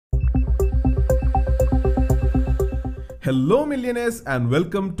Hello millionaires and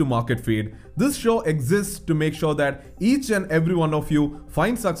welcome to Market Feed. This show exists to make sure that each and every one of you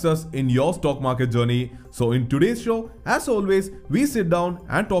find success in your stock market journey. So in today's show, as always, we sit down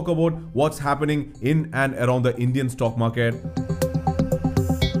and talk about what's happening in and around the Indian stock market.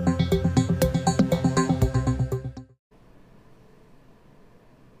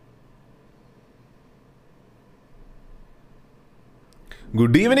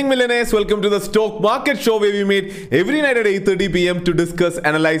 Good evening millionaires, welcome to the Stock Market Show where we meet every night at 8:30 p.m. to discuss,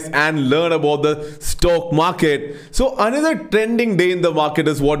 analyze and learn about the stock market. So another trending day in the market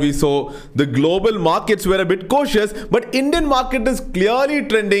is what we saw. The global markets were a bit cautious, but Indian market is clearly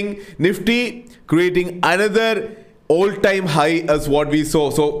trending. Nifty creating another all-time high as what we saw.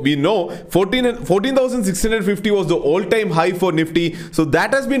 So we know 14,650 was the all-time high for Nifty. So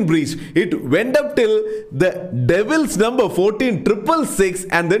that has been breached. It went up till the devil's number 14,666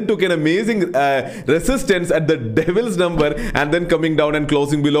 and then took an amazing resistance at the devil's number and then coming down and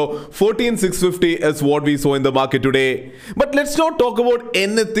closing below 14,650 is what we saw in the market today. But let's not talk about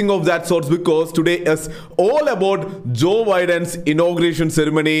anything of that sort because today is all about Joe Biden's inauguration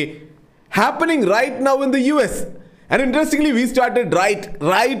ceremony happening right now in the US. And interestingly, we started right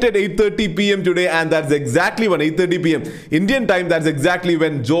at 8:30 p.m. today, and that's exactly when 8:30 p.m. Indian time, that's exactly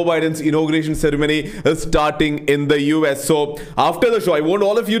when Joe Biden's inauguration ceremony is starting in the US. So after the show, I want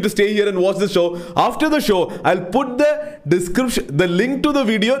all of you to stay here and watch the show. After the show, I'll put the description, the link to the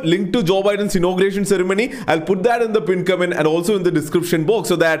video, link to Joe Biden's inauguration ceremony. I'll put that in the pinned comment and also in the description box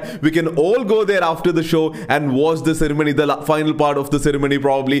so that we can all go there after the show and watch the ceremony, the final part of the ceremony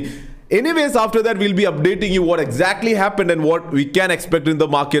probably. Anyways, after that, we'll be updating you what exactly happened and what we can expect in the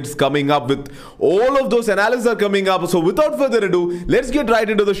markets coming up. With all of those analyses are coming up. So without further ado, let's get right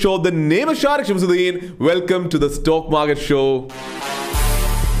into the show. The name is Sharik Shamsuddin. Welcome to the Stock Market Show.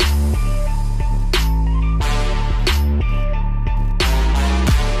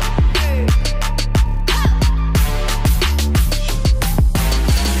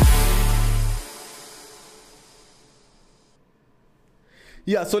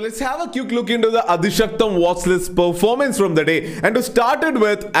 Yeah, so let's have a quick look into the Adishaktam watch list performance from the day. And to start it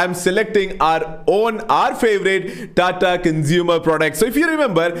with, I'm selecting our favorite Tata Consumer Products. So if you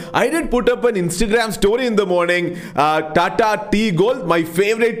remember, I did put up an Instagram story in the morning, Tata Tea Gold, my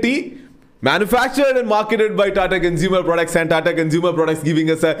favorite tea, manufactured and marketed by Tata Consumer Products, and Tata Consumer Products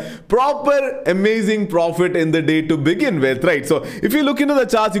giving us a proper amazing profit in the day to begin with, right? So if you look into the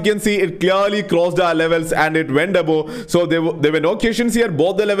charts, you can see it clearly crossed our levels and it went above. So there were no questions here,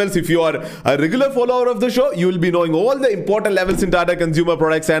 both the levels. If you are a regular follower of the show, you will be knowing all the important levels in Tata Consumer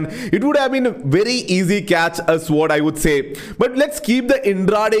Products, and it would have been a very easy catch as what I would say. But let's keep the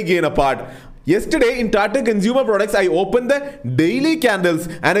intraday gain apart. Yesterday in Tata Consumer Products, I opened the daily candles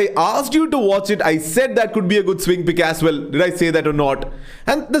and I asked you to watch it. I said that could be a good swing pick as well. Did I say that or not?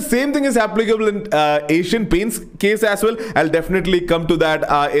 And the same thing is applicable in Asian Paints case as well. I'll definitely come to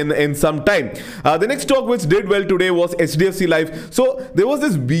that in some time. The next stock which did well today was HDFC Life. So there was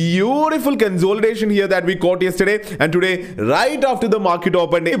this beautiful consolidation here that we caught yesterday, and today right after the market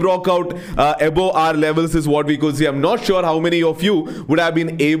opened, it broke out above our levels is what we could see. I'm not sure how many of you would have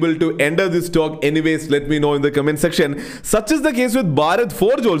been able to enter this stock. Anyways, let me know in the comment section. Such is the case with Bharat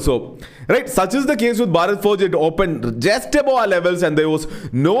Forge also, right? Such is the case with Bharat Forge. It opened just above our levels and there was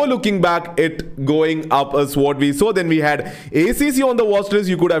no looking back, it going up as what we saw. Then we had ACC on the watch list.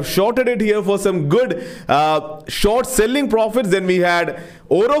 You could have shorted it here for some good short selling profits. Then we had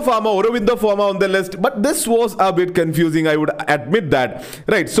Aurovinda Pharma on the list, but this was a bit confusing, I would admit that,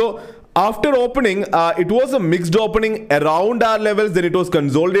 right? So after opening, it was a mixed opening around our levels, then it was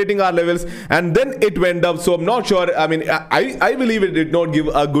consolidating our levels, and then it went up. So I'm not sure. I mean, I believe it did not give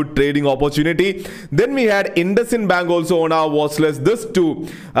a good trading opportunity. Then we had IndusInd Bank also on our watch list. This too,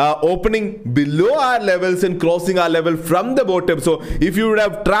 opening below our levels and crossing our level from the bottom. So if you would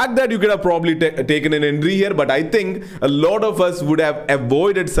have tracked that, you could have probably taken an entry here. But I think a lot of us would have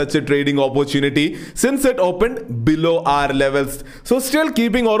avoided such a trading opportunity since it opened below our levels. So still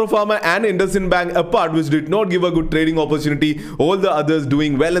keeping Auropharma and IndusInd Bank apart, which did not give a good trading opportunity. All the others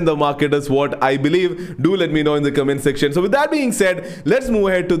doing well in the market is what I believe. Do let me know in the comment section. So with that being said, let's move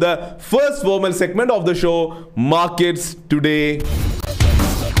ahead to the first formal segment of the show, Markets Today.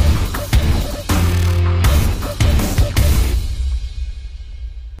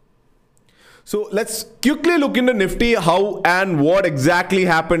 So let's quickly look into Nifty, how and what exactly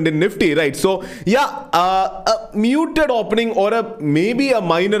happened in Nifty, right? So yeah, a muted opening or maybe a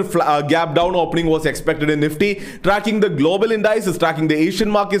minor gap down opening was expected in Nifty, tracking the global indices, tracking the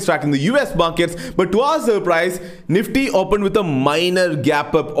Asian markets, tracking the US markets. But to our surprise, Nifty opened with a minor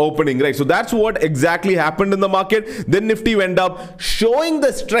gap up opening, right? So that's what exactly happened in the market. Then Nifty went up, showing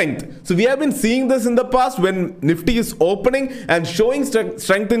the strength. So we have been seeing this in the past when Nifty is opening and showing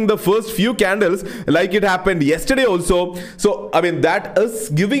strength in the first few candles, like it happened yesterday also. So I mean, that is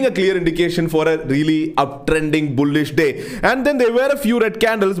giving a clear indication for a really uptrending bullish day. And then there were a few red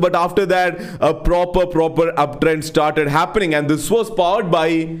candles, but after that a proper uptrend started happening, and this was powered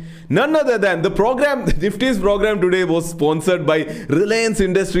by none other than the program. Nifty's program today was sponsored by Reliance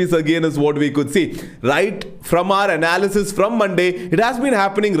Industries again, is what we could see. Right from our analysis from Monday, it has been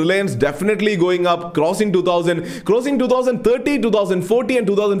happening. Reliance definitely going up, crossing 2000, crossing 2030, 2040 and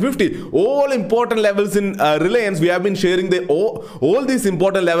 2050. All important levels in Reliance. We have been sharing all these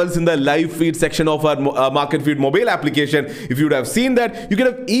important levels in the live feed section of our market feed mobile application. If you would have seen that, you could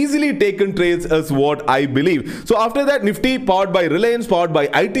have easily taken trades, as what I believe. So after that, Nifty powered by Reliance, powered by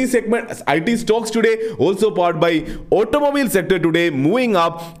IT segment, IT stocks today, also powered by automobile sector today, moving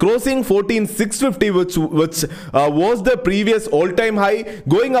up, crossing 14,650, which was the previous all-time high,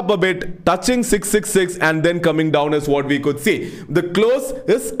 going up a bit, touching 666 and then coming down, is what we could see. The close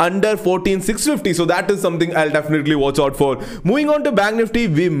is under 14,650, so that is something I'll definitely watch out for. Moving on to Bank Nifty,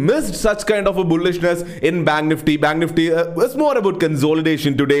 we missed such kind of a bullishness in Bank Nifty. Bank Nifty is more about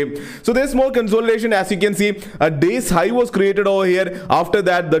consolidation today. So there's more consolidation. As you can see, a day's high was created over here. After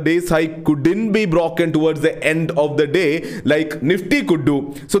that, the day's high couldn't be broken towards the end of the day like Nifty could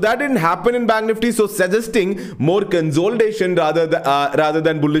do. So that didn't happen in Bank Nifty, so suggesting more consolidation rather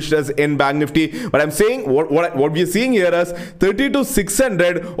than bullishness in Bank Nifty. But I'm saying what we're seeing here is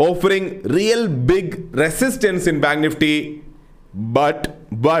 30,600 offering real big resistance in Bank Nifty. But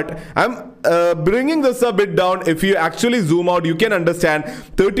I'm bringing this a bit down. If you actually zoom out, you can understand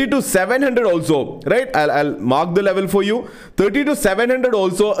 30,700 also, right? I'll mark the level for you. 30,700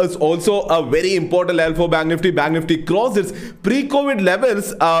 also is also a very important level for Bank Nifty. Bank Nifty crossed its pre-COVID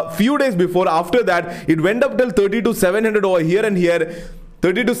levels a few days before. After that, it went up till 30,700 over here and here.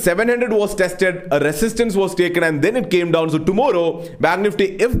 30,700 was tested, a resistance was taken, and then it came down. So tomorrow, Bank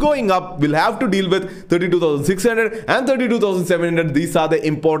Nifty, if going up, will have to deal with 32,600 and 32,700. These are the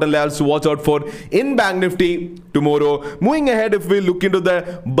important levels to watch out for in Bank Nifty tomorrow. Moving ahead, if we look into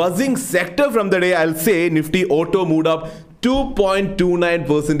the buzzing sector from the day, I'll say Nifty Auto moved up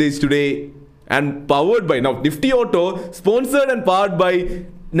 2.29% today, and powered by, now Nifty Auto sponsored and powered by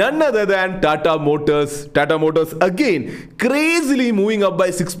none other than Tata Motors. Tata Motors again crazily moving up by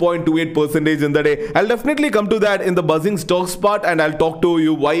 6.28% in the day. I'll definitely come to that in the buzzing stocks part, and I'll talk to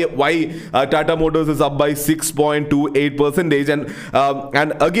you why Tata Motors is up by 6.28%.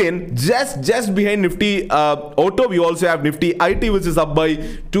 And again, just behind Nifty Auto, we also have Nifty IT, which is up by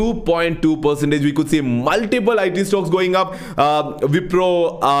 2.2%. We could see multiple IT stocks going up.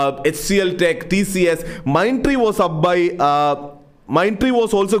 Wipro, HCL Tech, TCS, Mindtree was up by Mindtree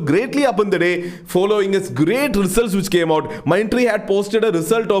was also greatly up in the day following its great results which came out. Mindtree had posted a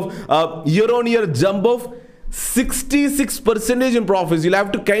result of year-on-year jump of 66% in profits. You'll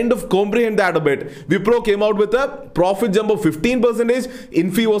have to kind of comprehend that a bit. Wipro came out with a profit jump of 15%.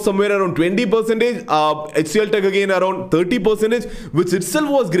 Infi was somewhere around 20%. HCL Tech again around 30%, which itself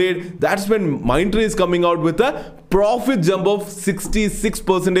was great. That's when Mindtree is coming out with a profit jump of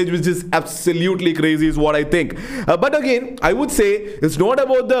 66%, which is absolutely crazy, is what I think. But again, I would say it's not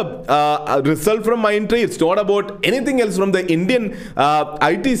about the result from Mindtree. It's not about anything else from the Indian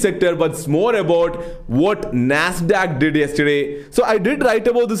IT sector, but it's more about what Nasdaq did yesterday. So I did write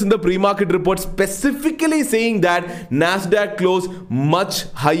about this in the pre-market report, specifically saying that Nasdaq closed much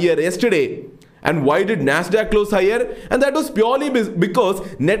higher yesterday. And why did Nasdaq close higher? And that was purely because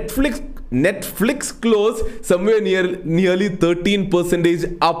Netflix closed somewhere nearly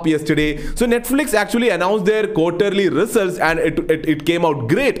 13% up yesterday. So Netflix actually announced their quarterly results, and it came out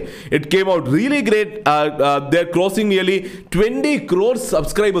great. It came out really great. They're crossing nearly 20 crores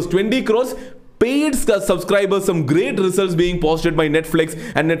subscribers, 20 crores paid subscribers. Some great results being posted by Netflix,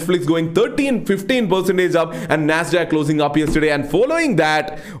 and Netflix going 15% up, and Nasdaq closing up yesterday. And following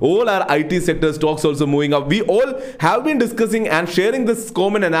that, all our IT sector stocks also moving up. We all have been discussing and sharing this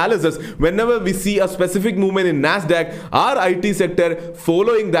common analysis. Whenever we see a specific movement in Nasdaq, our IT sector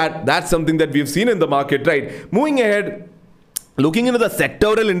following that, that's something that we've seen in the market, right? Moving ahead, Looking into the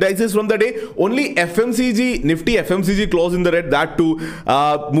sectoral indices from the day, only FMCG, Nifty FMCG closed in the red, that too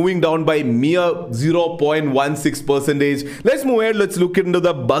moving down by mere 0.16%. Let's move ahead. Let's look into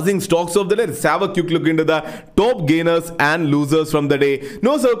the buzzing stocks of the day. Let's have a quick look into the top gainers and losers from the day.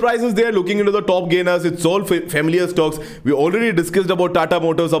 No surprises there. Looking into the top gainers, it's all familiar stocks. We already discussed about Tata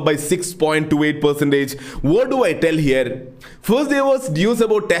Motors up by 6.28%. What do I tell here? First, there was news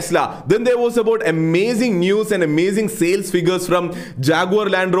about Tesla. Then there was about amazing news and amazing sales figures from Jaguar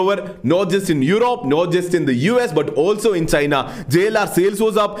Land Rover, not just in Europe, not just in the US, but also in China. JLR sales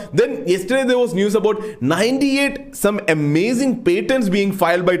was up. Then yesterday there was news about 98 some amazing patents being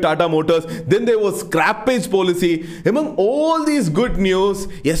filed by Tata Motors. Then there was scrappage policy. Among all these good news,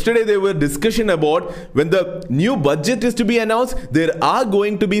 yesterday there were discussion about when the new budget is to be announced, there are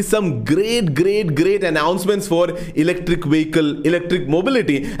going to be some great announcements for electric vehicle, electric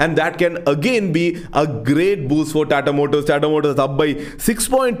mobility, and that can again be a great boost for Tata Motors. Tata Motors up by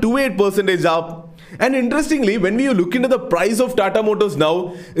 6.28% up. And interestingly, when we look into the price of Tata Motors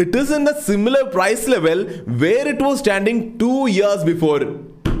now, it is in a similar price level where it was standing 2 years before.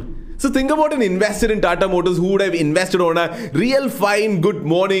 So think about an investor in Tata Motors who would have invested on a real fine good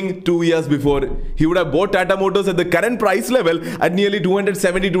morning 2 years before. He would have bought Tata Motors at the current price level at nearly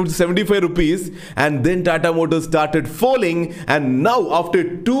 270 to 75 rupees, and then Tata Motors started falling, and now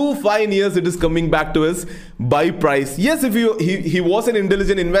after 2 fine years it is coming back to his buy price. Yes, if he was an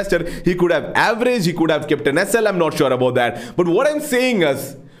intelligent investor, he could have averaged, he could have kept an SL, I'm not sure about that. But what I'm saying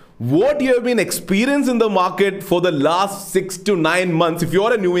is, what you have been experiencing in the market for the last 6 to 9 months, if you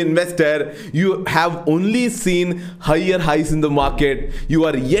are a new investor, you have only seen higher highs in the market. You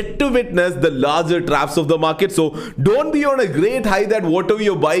are yet to witness the larger traps of the market. So don't be on a great high that whatever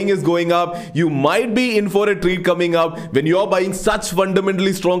you're buying is going up. You might be in for a treat coming up when you are buying such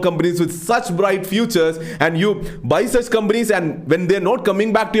fundamentally strong companies with such bright futures, and you buy such companies, and when they're not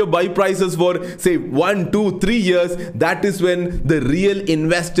coming back to your buy prices for say 1, 2, 3 years, that is when the real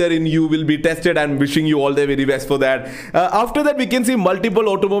investor in you will be tested. And wishing you all the very best for that. After that, we can see multiple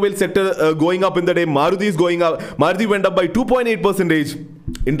automobile sector going up in the day. Maruti is going up. Maruti went up by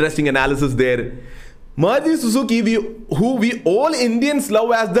 2.8%. Interesting analysis there. Maruti Suzuki, who we all Indians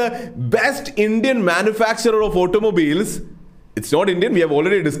love as the best Indian manufacturer of automobiles. It's not Indian, we have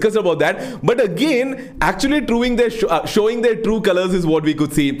already discussed about that. But again, actually showing their true colors is what we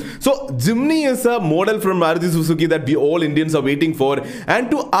could see. So Jimny is a model from Maruti Suzuki that we all Indians are waiting for. And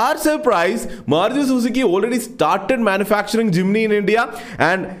to our surprise, Maruti Suzuki already started manufacturing Jimny in India.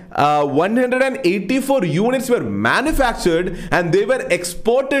 And 184 units were manufactured and they were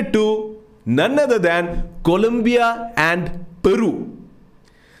exported to none other than Colombia and Peru.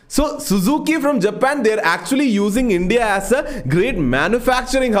 So Suzuki from Japan, they're actually using India as a great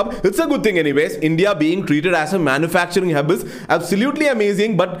manufacturing hub. It's a good thing anyways. India being treated as a manufacturing hub is absolutely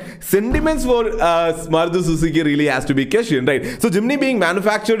amazing, but sentiments for Maruti Suzuki really has to be questioned, right? So Jimny being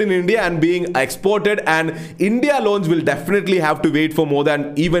manufactured in India and being exported, and India launch will definitely have to wait for more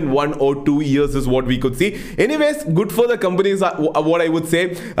than even 1 or 2 years is what we could see. Anyways, good for the companies, what I would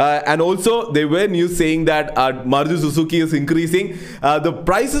say. And also there were news saying that Maruti Suzuki is increasing the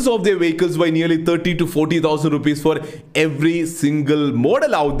prices of their vehicles by nearly 30 to 40,000 rupees for every single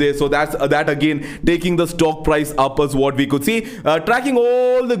model out there. So that's that again taking the stock price up as what we could see. Tracking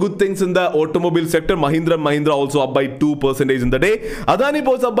all the good things in the automobile sector, Mahindra also up by 2% in the day. Adani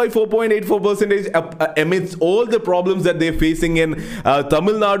Ports up by 4.84% amidst all the problems that they're facing in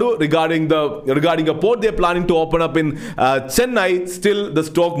Tamil Nadu regarding a port they're planning to open up in Chennai. Still the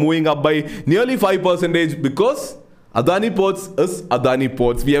stock moving up by nearly 5% because Adani Ports is Adani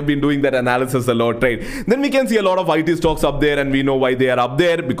Ports. We have been doing that analysis a lot, right? Then we can see a lot of IT stocks up there, and we know why they are up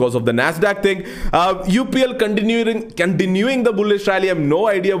there because of the Nasdaq thing. UPL continuing the bullish rally. I have no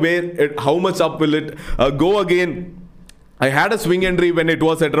idea how much up will it go again. I had a swing entry when it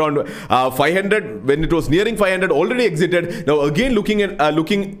was at around 500. When it was nearing 500, already exited. Now again looking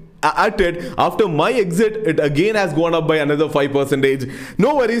at it after my exit, it again has gone up by another 5%.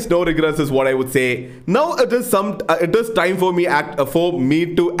 No worries, no regrets is what I would say. Now it is time for me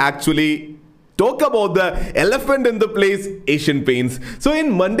to actually talk about the elephant in the place, Asian Paints. So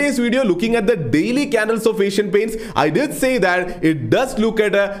in Monday's video, looking at the daily candles of Asian Paints, I did say that it does look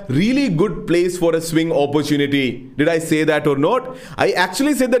at a really good place for a swing opportunity. Did I say that or not? I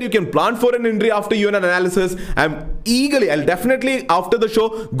actually said that you can plan for an entry after your analysis. I'll definitely after the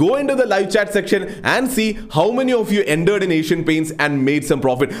show go into the live chat section and see how many of you entered in Asian Paints and made some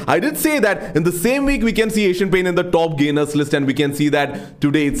profit. I did say that in the same week we can see Asian Paint in the top gainers list, and we can see that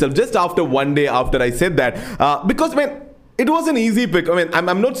today itself, just after one day after I said that, because man, it was an easy pick. I mean,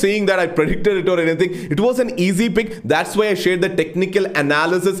 I'm not saying that I predicted it or anything. It was an easy pick. That's why I shared the technical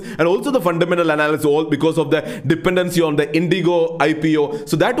analysis and also the fundamental analysis, all because of the dependency on the Indigo IPO.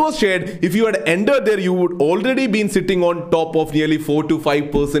 So that was shared. If you had entered there, you would already been sitting on top of nearly 4 to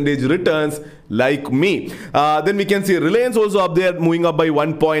 5% returns like me. Then we can see Reliance also up there, moving up by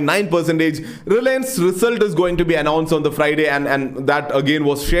 1.9%. Reliance result is going to be announced on the Friday, and that again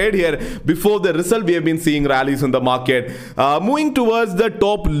was shared here. Before the result, we have been seeing rallies in the market. Moving towards the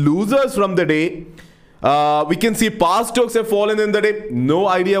top losers from the day, we can see past stocks have fallen in the day. No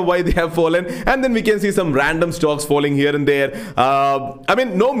idea why they have fallen. And then we can see some random stocks falling here and there. I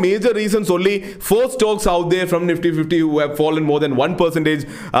mean, no major reasons. Only 4 stocks out there from Nifty 50 who have fallen more than 1%.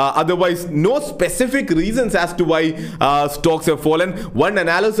 Otherwise, no specific reasons as to why stocks have fallen. One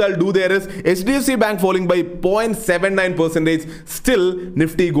analysis I'll do there is HDFC Bank falling by 0.79%. Still,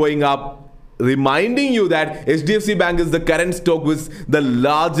 Nifty going up, reminding you that HDFC Bank is the current stock with the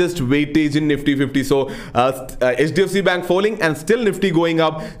largest weightage in Nifty 50. So HDFC Bank falling and still Nifty going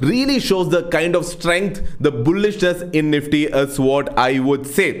up really shows the kind of strength, the bullishness in Nifty is what I would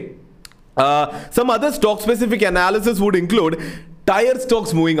say. Some other stock specific analysis would include tire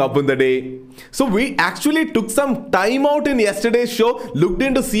stocks moving up in the day. So we actually took some time out in yesterday's show, looked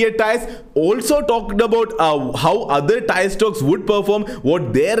into CA Tires, also talked about how other tire stocks would perform,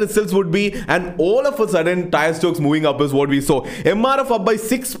 what their results would be, and all of a sudden tire stocks moving up is what we saw. MRF up by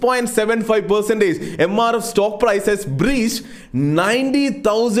 6.75%. MRF stock price has breached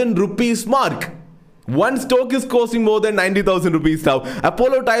 90,000 rupees mark. One stock is costing more than 90,000 rupees now.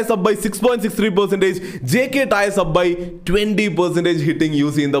 Apollo Tires up by 6.63%. JK Tires up by 20%, hitting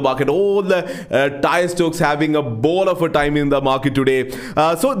UC in the market. All the tire stocks having a ball of a time in the market today.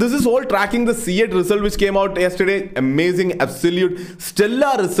 So this is all tracking the C8 result which came out yesterday. Amazing, absolute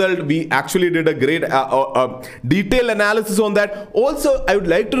stellar result. We actually did a great detailed analysis on that. Also, I would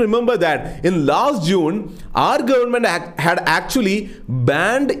like to remember that in last June, our government had actually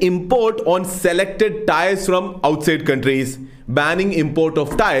banned import on selected tires from outside countries, banning import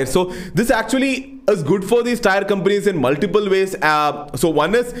of tires. So this actually is good for these tire companies in multiple ways. So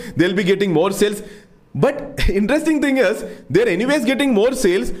one is they'll be getting more sales. But interesting thing is, they're anyways getting more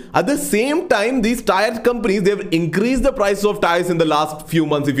sales. At the same time, these tire companies, they've increased the price of tires in the last few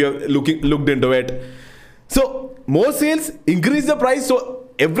months if you have looked into it. So more sales, increase the price. So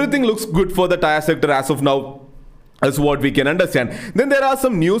everything looks good for the tire sector as of now. That's what we can understand. Then there are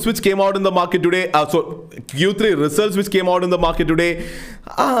some news which came out in the market today. So Q3 results which came out in the market today.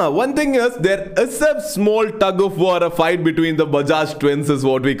 One thing is, there is a small tug of war, a fight between the Bajaj twins is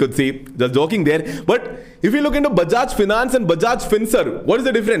what we could see. Just joking there. But if you look into Bajaj Finance and Bajaj Finserv, what is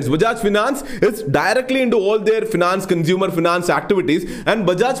the difference? Bajaj Finance is directly into all their finance, consumer finance activities, and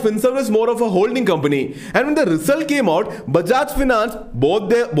Bajaj Finserv is more of a holding company. And when the result came out, Bajaj Finance,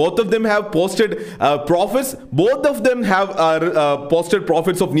 both of them have posted profits. Both of them have posted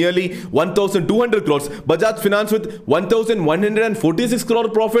profits of nearly 1,200 crores. Bajaj Finance with 1,146 crore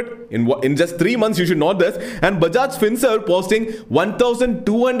profit in just 3 months. You should know this. And Bajaj Finserv posting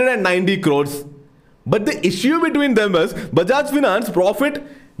 1,290 crores. But the issue between them is Bajaj Finance profit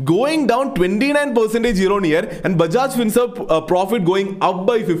going down 29% year on year, and Bajaj Finserv profit going up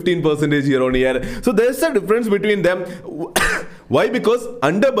by 15% year on year. So there's a difference between them. Why? Because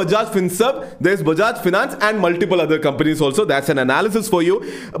under Bajaj Finserv, there's Bajaj Finance and multiple other companies also. That's an analysis for you.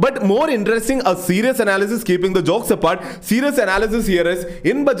 But more interesting, a serious analysis, keeping the jokes apart, serious analysis here is,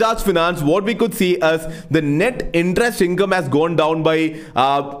 in Bajaj Finance, what we could see is the net interest income has gone down by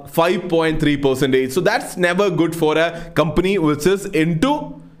 5.3%. So that's never good for a company which is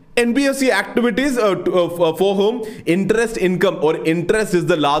into NBFC activities for whom interest income or interest is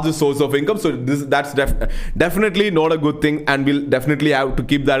the largest source of income. So that's definitely not a good thing, and we'll definitely have to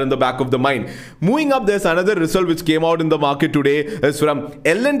keep that in the back of the mind. Moving up, there's another result which came out in the market today is from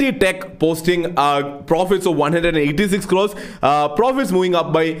L&T Tech, posting profits of 186 crores. Profits moving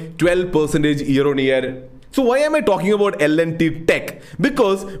up by 12% year on year. So why am I talking about L&T Tech?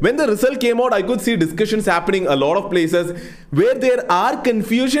 Because when the result came out, I could see discussions happening a lot of places where there are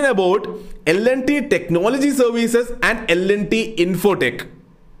confusion about L&T Technology Services and L&T Infotech.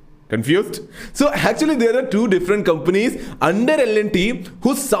 Confused? So actually there are two different companies under L&T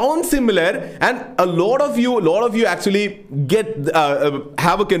who sound similar, and a lot of you actually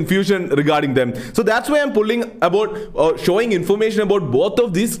have a confusion regarding them. So that's why I'm showing information about both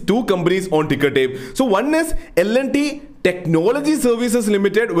of these two companies on ticker tape. So one is L&T Technology Services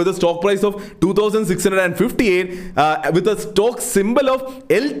Limited with a stock price of 2,658 with a stock symbol of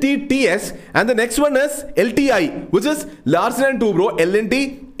LTTS, and the next one is LTI, which is Larsen & Toubro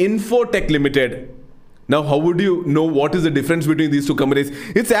L&T Infotech Limited. Now, how would you know what is the difference between these two companies?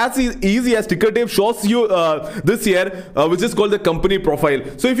 It's as easy as ticker tape shows you this year, which is called the company profile.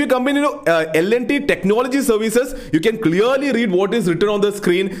 So if you come into L&T Technology Services, you can clearly read what is written on the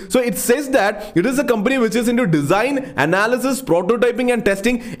screen. So it says that it is a company which is into design, analysis, prototyping and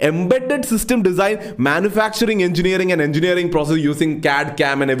testing, embedded system design, manufacturing, engineering and engineering process using CAD,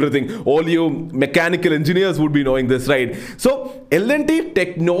 CAM and everything. All you mechanical engineers would be knowing this, right? So L&T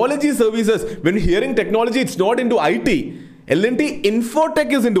Technology Services, when hearing technology, it's not into IT. L&T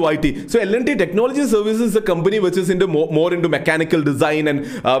Infotech is into IT. So L&T Technology Services is a company which is into more into mechanical design and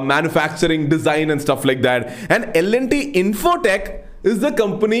manufacturing design and stuff like that. And L&T Infotech is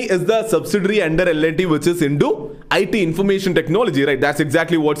the subsidiary under L&T which is into IT, information technology, right? That's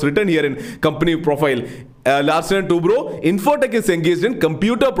exactly what's written here in company profile. Larsen & Toubro, Infotech is engaged in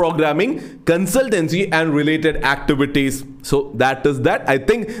computer programming, consultancy and related activities. So that is that. I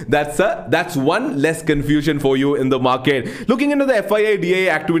think that's one less confusion for you in the market. Looking into the FII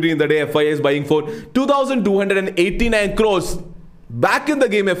DIA activity in the day, FII is buying for 2,289 crores. Back in the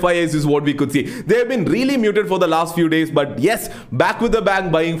game, FIIs is what we could see. They have been really muted for the last few days, but yes, back with the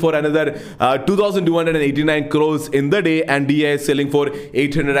bang, buying for another 2,289 crores in the day, and DI is selling for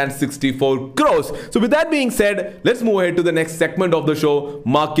 864 crores. So with that being said, let's move ahead to the next segment of the show,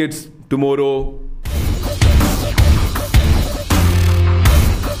 Markets Tomorrow.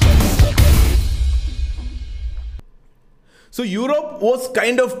 So Europe was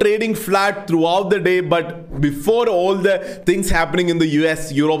kind of trading flat throughout the day, but before all the things happening in the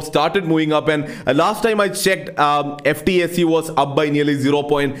US, Europe started moving up, and last time I checked, FTSE was up by nearly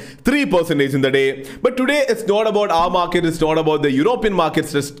 0.3% in the day. But today it's not about our market, it's not about the European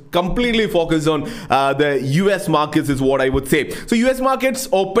markets, it's completely focused on the US markets is what I would say. So US markets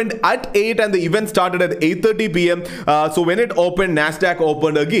opened at 8 and the event started at 8:30 p.m. So when it opened, Nasdaq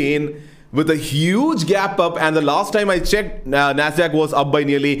opened again with a huge gap up, and the last time I checked, Nasdaq was up by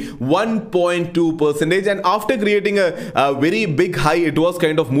nearly 1.2%, and after creating a very big high, it was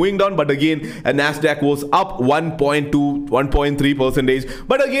kind of moving down, but again Nasdaq was up 1.3%.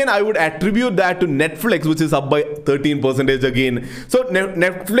 But again, I would attribute that to Netflix, which is up by 13% again. So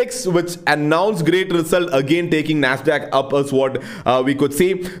Netflix, which announced great result, again taking Nasdaq up as what we could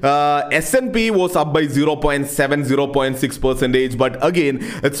see. S&P was up by 0.6%, but again,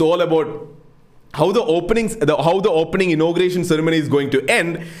 it's all about how the opening inauguration ceremony is going to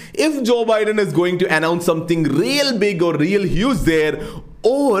end. If Joe Biden is going to announce something real big or real huge there,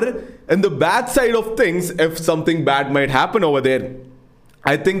 or in the bad side of things, if something bad might happen over there.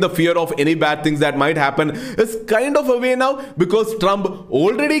 I think the fear of any bad things that might happen is kind of away now, because Trump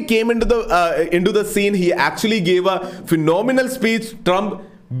already came into the scene. He actually gave a phenomenal speech. Trump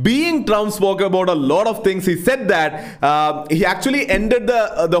spoke about a lot of things. He said that he actually ended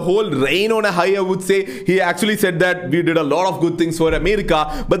the whole reign on a high, I would say. He actually said that we did a lot of good things for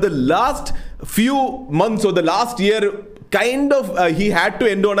America, but the last few months or the last year, kind of he had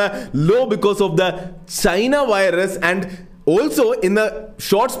to end on a low because of the China virus. And also, in the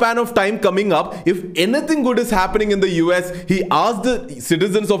short span of time coming up, if anything good is happening in the US, he asked the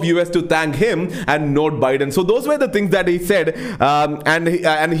citizens of US to thank him and not Biden. So those were the things that he said, and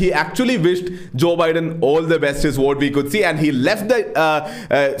he actually wished Joe Biden all the best is what we could see. And he left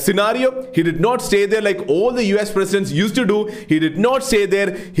the scenario. He did not stay there like all the US presidents used to do. He did not stay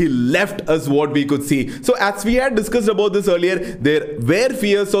there. He left us what we could see. So as we had discussed about this earlier, there were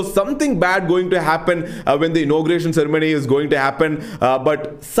fears of something bad going to happen when the inauguration ceremony is going to happen,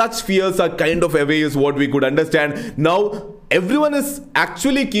 but such fears are kind of away is what we could understand. Now everyone is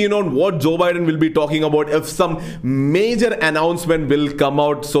actually keen on what Joe Biden will be talking about, if some major announcement will come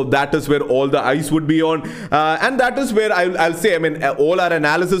out. So that is where all the eyes would be on, and that is where I'll say, I mean, all our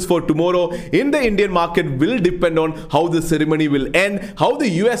analysis for tomorrow in the Indian market will depend on how the ceremony will end, how the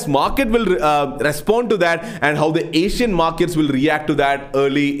US market will respond to that, and how the Asian markets will react to that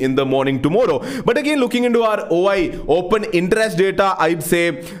early in the morning tomorrow. But again, looking into our OI, open interest data, I'd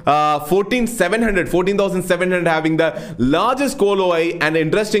say 14,700 having the largest call OI, and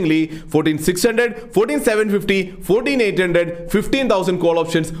interestingly 14,600, 14,750, 14,800, 15,000 call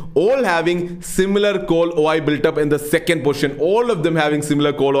options, all having similar call OI built up in the second position. All of them having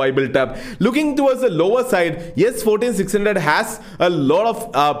similar call OI built up. Looking towards the lower side, yes, 14,600 has a lot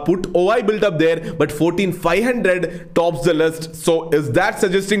of put OI built up there, but 14,500 tops the list. So is that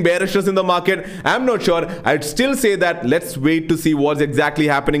suggesting bearishness in the market? I'm not sure. I'd still say that let's wait to see what's exactly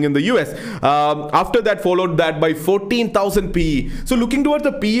happening in the US. After that, followed that by 14,000 10,000 PE. So looking towards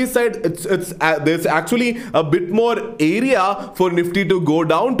the PE side, there's actually a bit more area for Nifty to go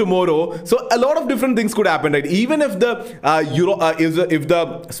down tomorrow. So a lot of different things could happen, right? Even if the if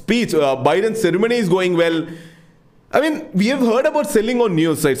the speech, Biden's ceremony is going well, I mean, we have heard about selling on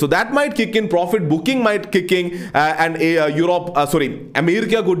news, right? So that might kick in, profit booking might kick in, and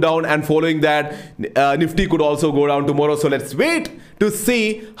America could down, and following that, Nifty could also go down tomorrow. So let's wait to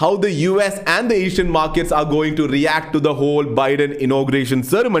see how the US and the Asian markets are going to react to the whole Biden inauguration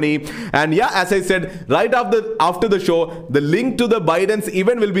ceremony. And yeah, as I said, right after the show, the link to the Biden's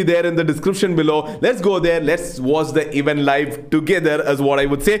event will be there in the description below. Let's go there. Let's watch the event live together, is what I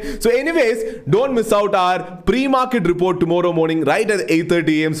would say. So anyways, don't miss out our pre-market report tomorrow morning right at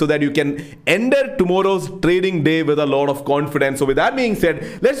 8:30 a.m. so that you can enter tomorrow's trading day with a lot of confidence. So with that being said,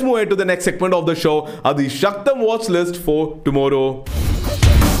 let's move ahead to the next segment of the show, the Shaktam watch list for tomorrow.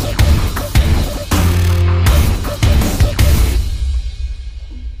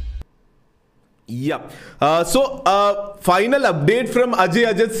 Yeah. Final update from Ajay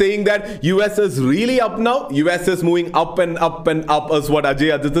Ajit saying that US is really up now. US is moving up and up and up is what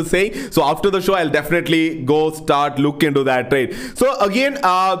Ajay Ajit is saying. So after the show, I'll definitely go start look into that trade. So again,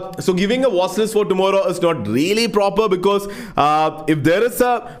 so giving a watch list for tomorrow is not really proper because if there is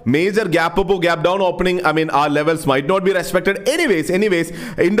a major gap up or gap down opening, I mean, our levels might not be respected. Anyways,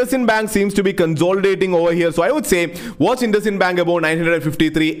 IndusInd Bank seems to be consolidating over here. So I would say watch IndusInd Bank above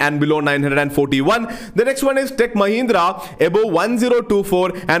 953 and below 941. The next one is Tech Mahindra above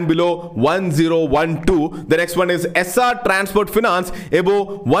 1024 and below 1012. The next one is SR Transport Finance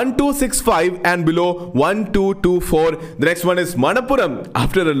above 1265 and below 1224. The next one is Manappuram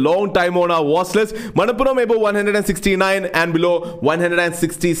after a long time on our watch list. Manappuram above 169 and below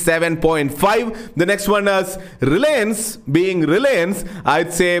 167.5. The next one is Reliance, being Reliance,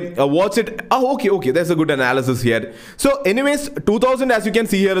 I'd say watch it. Oh, okay, there's a good analysis here. So anyways, 2000 as you can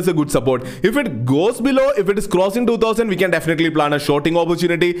see here is a good support. If it goes below, if it is crossing 2000, we can definitely plan a shorting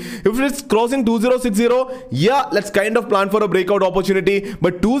opportunity. If it's crossing 2060, yeah, let's kind of plan for a breakout opportunity.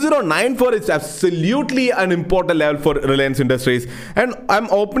 But 2094 is absolutely an important level for Reliance Industries. And I'm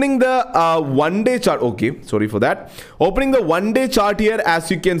opening the one-day chart. Okay, sorry for that. Opening the one-day chart here, as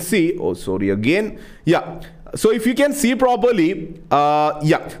you can see. Oh, sorry again. Yeah. So if you can see properly,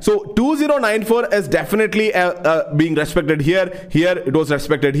 yeah, so 2094 is definitely being respected here. Here it was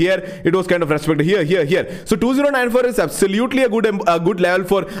respected here. It was kind of respected here. So 2094 is absolutely a good level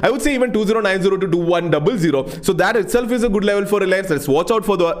for, I would say, even 2090 to 2100. So that itself is a good level for Reliance. Let's watch out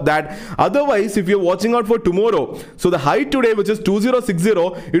for that. Otherwise, if you're watching out for tomorrow, so the high today, which is 2060,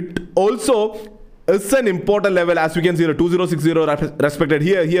 it also is an important level, as you can see, the 2060 respected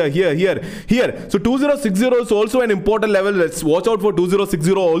here. So 2060 is also an important level. Let's watch out for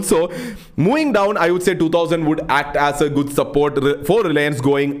 2060 also. Moving down, I would say 2000 would act as a good support for Reliance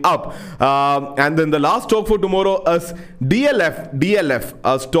going up. And then the last stock for tomorrow is DLF,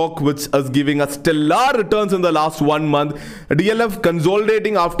 a stock which is giving us stellar returns in the last 1 month. DLF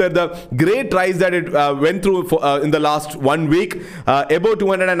consolidating after the great rise that it went through in the last 1 week, above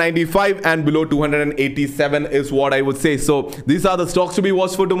 295 and below 287 is what I would say. So these are the stocks to be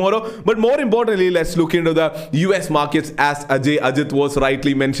watched for tomorrow. But more importantly, let's look into the US markets, as Ajay Ajit was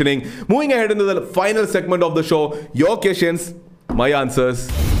rightly mentioning. Moving ahead into the final segment of the show, your questions, my answers.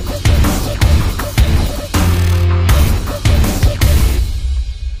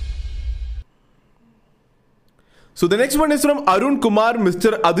 So the next one is from Arun Kumar,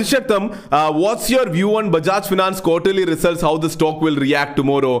 Mr. Adishaktam. What's your view on Bajaj Finance quarterly results? How the stock will react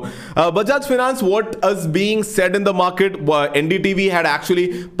tomorrow? Bajaj Finance, what is being said in the market? NDTV had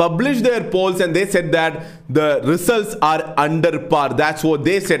actually published their polls and they said that the results are under par. That's what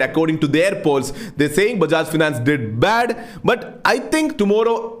they said according to their polls. They're saying Bajaj Finance did bad, but I think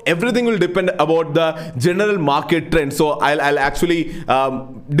tomorrow everything will depend about the general market trend. So I'll actually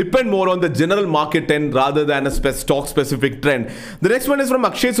depend more on the general market trend rather than a stock specific trend. The next one is from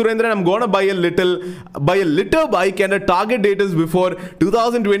Akshay Surendran. I'm gonna buy a litter bike and a target date is before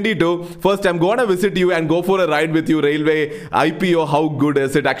 2022. First, I'm gonna visit you and go for a ride with you. Railway IPO, how good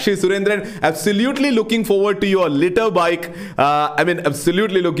is it? Akshay Surendran, absolutely looking forward to your litter bike. I mean,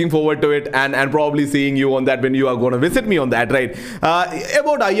 absolutely looking forward to it and probably seeing you on that when you are gonna visit me on that, right?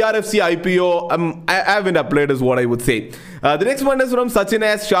 About IRFC IPO, I haven't applied is what I would say. The next one is from Sachin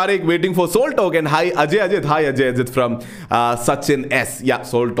S. Sharik, waiting for Sol Token. Hi Ajay Ajit. Ranjit from Sachin S. Yeah,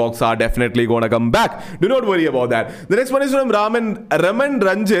 soul talks are definitely going to come back. Do not worry about that. The next one is from Raman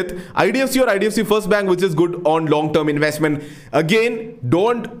Ranjit. IDFC or IDFC First Bank, which is good on long-term investment. Again,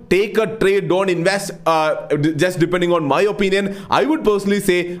 don't take a trade, don't invest just depending on my opinion. I would personally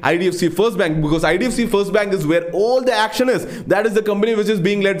say IDFC First Bank, because IDFC First Bank is where all the action is. That is the company which is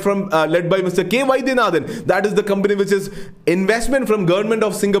being led by Mr. K. Vaidyanathan. That is the company which is investment from government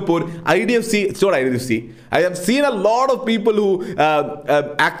of Singapore. IDFC, it's not IDFC. I have seen a lot of people who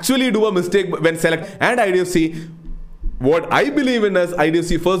actually do a mistake when select and IDFC. What I believe in is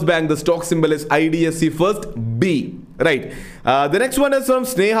IDFC First Bank. The stock symbol is IDFC First B. Right. The next one is from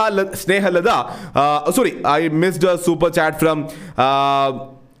Sneha Lada. Sorry, I missed a super chat from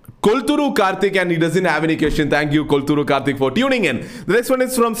Kolturu Karthik, and he doesn't have any question. Thank you, Kolturu Karthik, for tuning in. The next one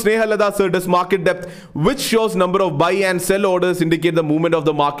is from Sneha Lada. Sir, does market depth, which shows number of buy and sell orders, indicate the movement of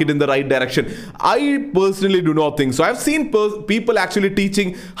the market in the right direction? I personally do not think so. I've seen people actually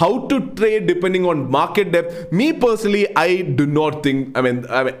teaching how to trade depending on market depth. Me personally, I do not think.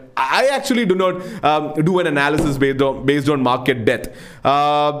 I actually do not do an analysis based on market depth.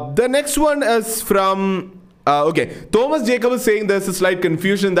 The next one is from. Okay, Thomas Jacob is saying there's a slight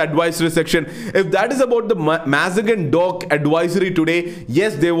confusion in the advisory section. If that is about the Mazagon Dock advisory today,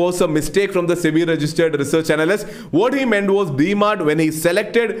 yes, there was a mistake from the SEBI registered research analyst. What he meant was DMART, when he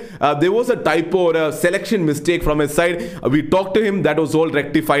selected, there was a typo or a selection mistake from his side. We talked to him, that was all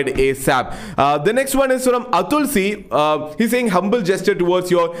rectified ASAP. The next one is from Atul C. He's saying humble gesture towards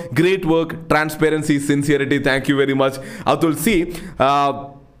your great work, transparency, sincerity. Thank you very much, Atul C.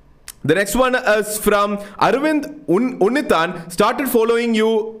 The next one is from Arvind Unitan. Started following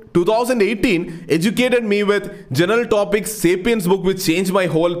you 2018, educated me with general topics, Sapiens book, which changed my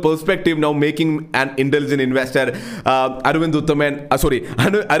whole perspective, now making an intelligent investor. Arvind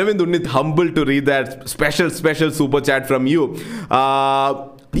Unit, humble to read that special super chat from you.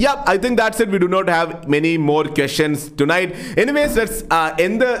 Yeah, I think that's it. We do not have many more questions tonight. Anyways, let's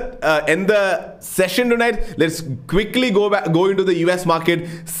end the session tonight. Let's quickly go into the US market,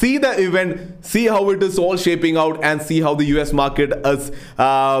 see the event, see how it is all shaping out, and see how the US market is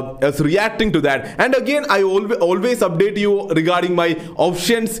reacting to that. And again, I always update you regarding my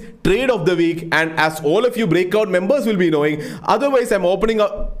options trade of the week, and as all of you breakout members will be knowing, otherwise I'm opening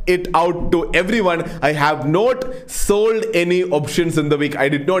it out to everyone. I have not sold any options in the week. I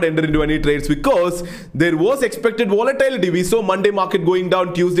did not enter into any trades because there was expected volatility. We saw Monday market going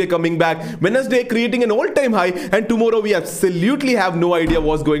down, Tuesday coming back, Wednesday creating an all-time high, and tomorrow we absolutely have no idea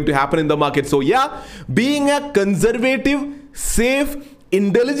what's going to happen in the market. So yeah, being a conservative, safe,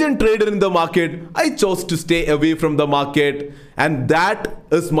 intelligent trader in the market, I chose to stay away from the market, and that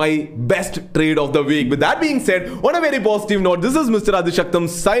is my best trade of the week. With that being said, on a very positive note, this is Mr. Adishaktam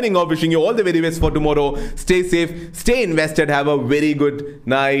signing off, wishing you all the very best for tomorrow. Stay safe, stay invested, have a very good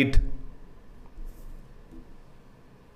night.